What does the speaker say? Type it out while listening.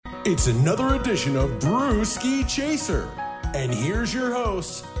It's another edition of Brewski Chaser. And here's your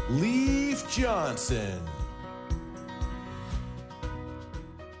host, Leif Johnson.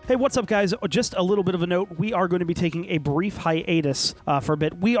 Hey, what's up, guys? Just a little bit of a note. We are going to be taking a brief hiatus for a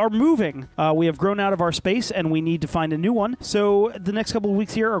bit. We are moving. We have grown out of our space, and we need to find a new one. So the next couple of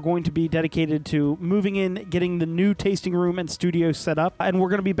weeks here are going to be dedicated to moving in, getting the new tasting room and studio set up, and we're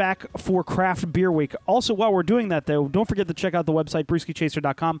going to be back for Craft Beer Week. Also, while we're doing that, though, don't forget to check out the website,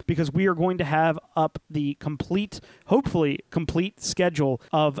 brewskichaser.com, because we are going to have up the hopefully complete schedule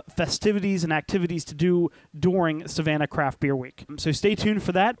of festivities and activities to do during Savannah Craft Beer Week. So stay tuned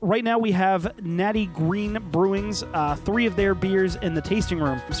for that. Right now we have Natty Green Brewing's 3 of their beers in the tasting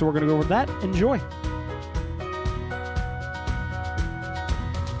room. So we're going to go over that. Enjoy.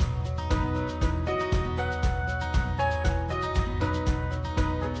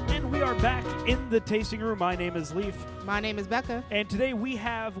 And we are back in the tasting room. My name is Leif. My name is Becca. And today we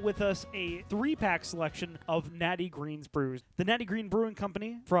have with us a 3-pack selection of Natty Green's brews. The Natty Green Brewing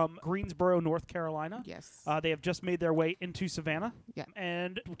Company from Greensboro, North Carolina. Yes. They have just made their way into Savannah. Yeah.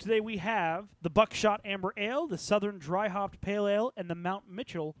 And today we have the Buckshot Amber Ale, the Southern Dry Hopped Pale Ale, and the Mount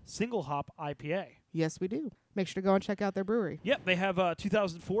Mitchell Single Hop IPA. Yes, we do. Make sure to go and check out their brewery. Yep, they have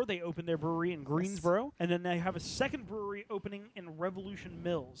 2004. They opened their brewery in Greensboro, and then they have a second brewery opening in Revolution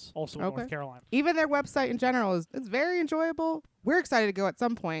Mills, also in North Carolina. Even their website in general is very enjoyable. We're excited to go at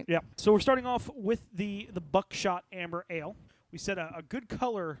some point. Yeah. So we're starting off with the Buckshot Amber Ale. We set a good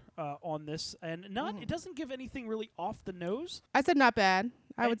color on this, and it doesn't give anything really off the nose. I said not bad.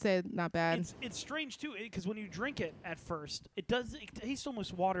 I would say not bad. It's strange too, because when you drink it at first, it tastes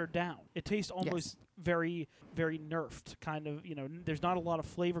almost watered down. It tastes almost very, very nerfed, kind of. There's not a lot of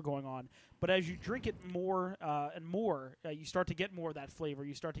flavor going on. But as you drink it more and more, you start to get more of that flavor.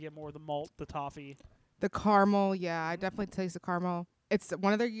 You start to get more of the malt, the toffee. The caramel, yeah, I definitely taste the caramel. It's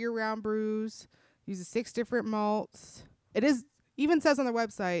one of their year-round brews. Uses 6 different malts. It is even says on their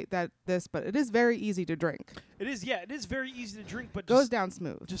website but it is very easy to drink. It is very easy to drink, but goes down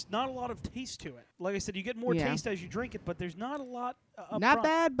smooth. Just not a lot of taste to it. Like I said, you get more taste as you drink it, but there's not a lot up Not front.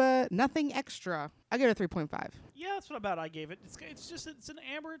 bad, but nothing extra. I give it a 3.5. Yeah, that's what about I gave it. It's an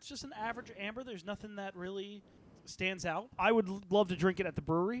amber. It's just an average amber. There's nothing that really stands out. I would love to drink it at the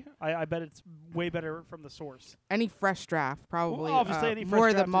brewery. I bet it's way better from the source. Any fresh draft, probably. Well, obviously, any fresh more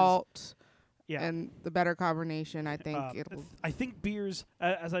of draft the malt. Yeah. And the better carbonation, I think it'll. I think beers,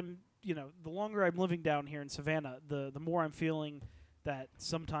 as I'm, the longer I'm living down here in Savannah, the more I'm feeling that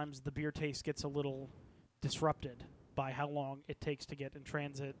sometimes the beer taste gets a little disrupted by how long it takes to get in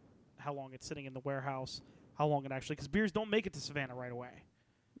transit, how long it's sitting in the warehouse, how long it actually, because beers don't make it to Savannah right away.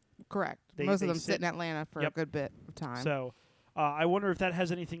 Correct. Most of them sit in Atlanta for a good bit of time. So I wonder if that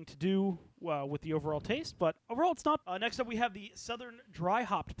has anything to do with the overall taste, but overall it's not. Next up we have the Southern Dry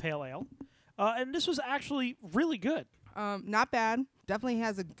Hopped Pale Ale. And this was actually really good. Not bad. Definitely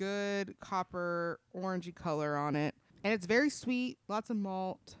has a good copper orangey color on it. And it's very sweet, lots of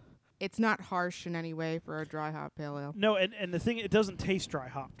malt. It's not harsh in any way for a dry hop pale ale. No, and the thing, it doesn't taste dry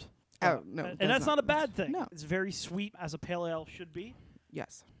hopped. Oh, no. And that's not a bad thing. No. It's very sweet, as a pale ale should be.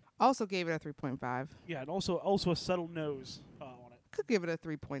 Yes. Also gave it a 3.5. Yeah, and also a subtle nose on it. Could give it a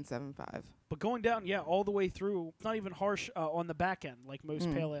 3.75. But going down, all the way through, it's not even harsh on the back end like most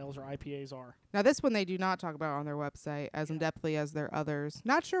pale ales or IPAs are. Now, this one they do not talk about on their website as in-depthly as their others.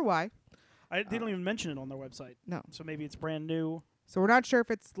 Not sure why. They don't even mention it on their website. No. So maybe it's brand new. So we're not sure if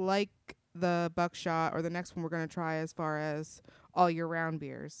it's like the Buckshot or the next one we're going to try as far as all year-round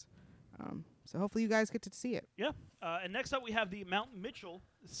beers. So hopefully you guys get to see it. Yeah. And next up we have the Mount Mitchell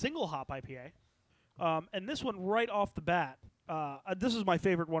Single Hop IPA. And this one right off the bat, this is my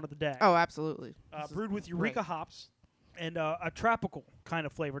favorite one of the day. Oh, absolutely. Brewed with Eureka hops and a tropical kind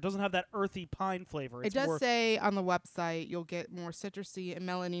of flavor. It doesn't have that earthy pine flavor. It does say on the website you'll get more citrusy and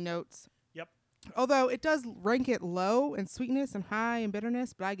melony notes. Yep. Although it does rank it low in sweetness and high in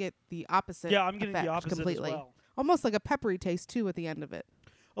bitterness, but I get the opposite. Yeah, I'm getting the opposite completely. as well. Almost like a peppery taste too at the end of it.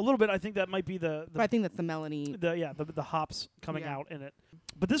 A little bit. I think that might be the but I think that's the melony. The hops coming out in it.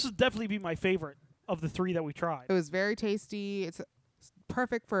 But this would definitely be my favorite of the 3 that we tried. It was very tasty. It's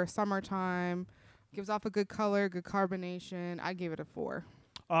perfect for summertime. Gives off a good color, good carbonation. I gave it a 4.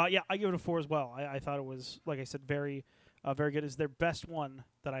 I give it a 4 as well. I thought it was, like I said, very good. It's their best one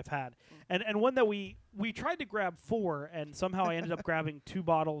that I've had. And one that we tried to grab 4, and somehow I ended up grabbing 2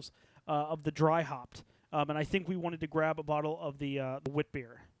 bottles of the dry hopped. And I think we wanted to grab a bottle of the wit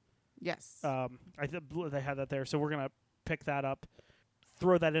beer. Yes. They had that there, so we're going to pick that up,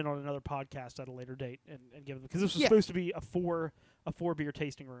 throw that in on another podcast at a later date, and give it, because this was supposed to be a four beer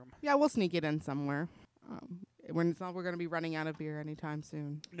tasting room. Yeah, we'll sneak it in somewhere. It's not we're going to be running out of beer anytime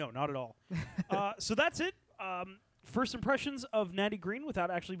soon. No, not at all. So that's it. First impressions of Natty Green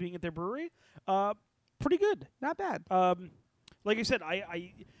without actually being at their brewery. Pretty good. Not bad. Like I said,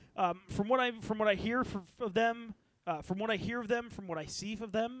 I from what I hear of them, from what I hear of them, from what I see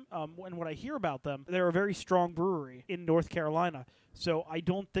of them, and what I hear about them, they're a very strong brewery in North Carolina. So I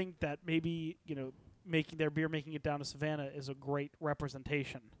don't think that maybe making it down to Savannah is a great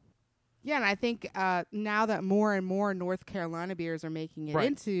representation. Yeah, and I think now that more and more North Carolina beers are making it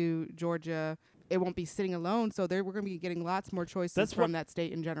into Georgia, it won't be sitting alone. So we're going to be getting lots more choices from that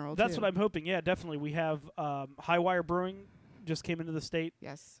state in general. That's what I'm hoping. Yeah, definitely. We have Highwire Brewing just came into the state.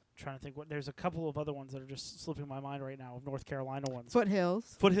 Yes. I'm trying to think there's a couple of other ones that are just slipping my mind right now of North Carolina ones.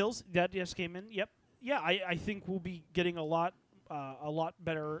 Foothills that just came in. Yep. Yeah, I think we'll be getting a lot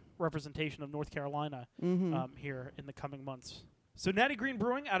better representation of North Carolina here in the coming months. So Natty Green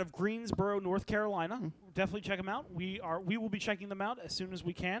Brewing out of Greensboro, North Carolina. Definitely check them out. We will be checking them out as soon as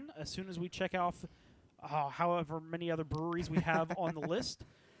we can, as soon as we check off however many other breweries we have on the list.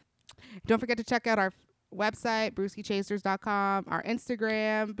 Don't forget to check out our website, brewskichasers.com, our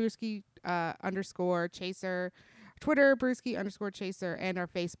Instagram, Brewski_Chaser, Twitter, Brewski_Chaser, and our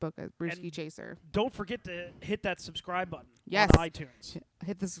Facebook as Brewski Chaser. Don't forget to hit that subscribe button on iTunes.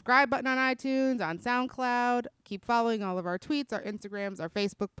 Hit the subscribe button on iTunes, on SoundCloud. Keep following all of our tweets, our Instagrams, our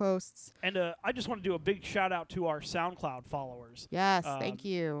Facebook posts. And I just want to do a big shout out to our SoundCloud followers. Yes, thank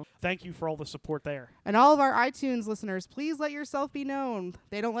you. Thank you for all the support there. And all of our iTunes listeners, please let yourself be known.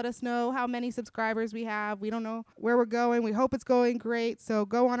 They don't let us know how many subscribers we have. We don't know where we're going. We hope it's going great. So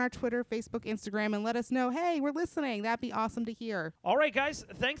go on our Twitter, Facebook, Instagram, and let us know, hey, we're listening. That'd be awesome to hear. All right, guys.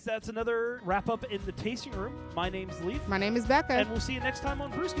 Thanks. That's another wrap up in the tasting room. My name's Leaf. My name is Becca. And we'll see you next time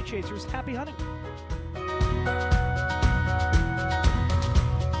on Brewski Chasers. Happy hunting.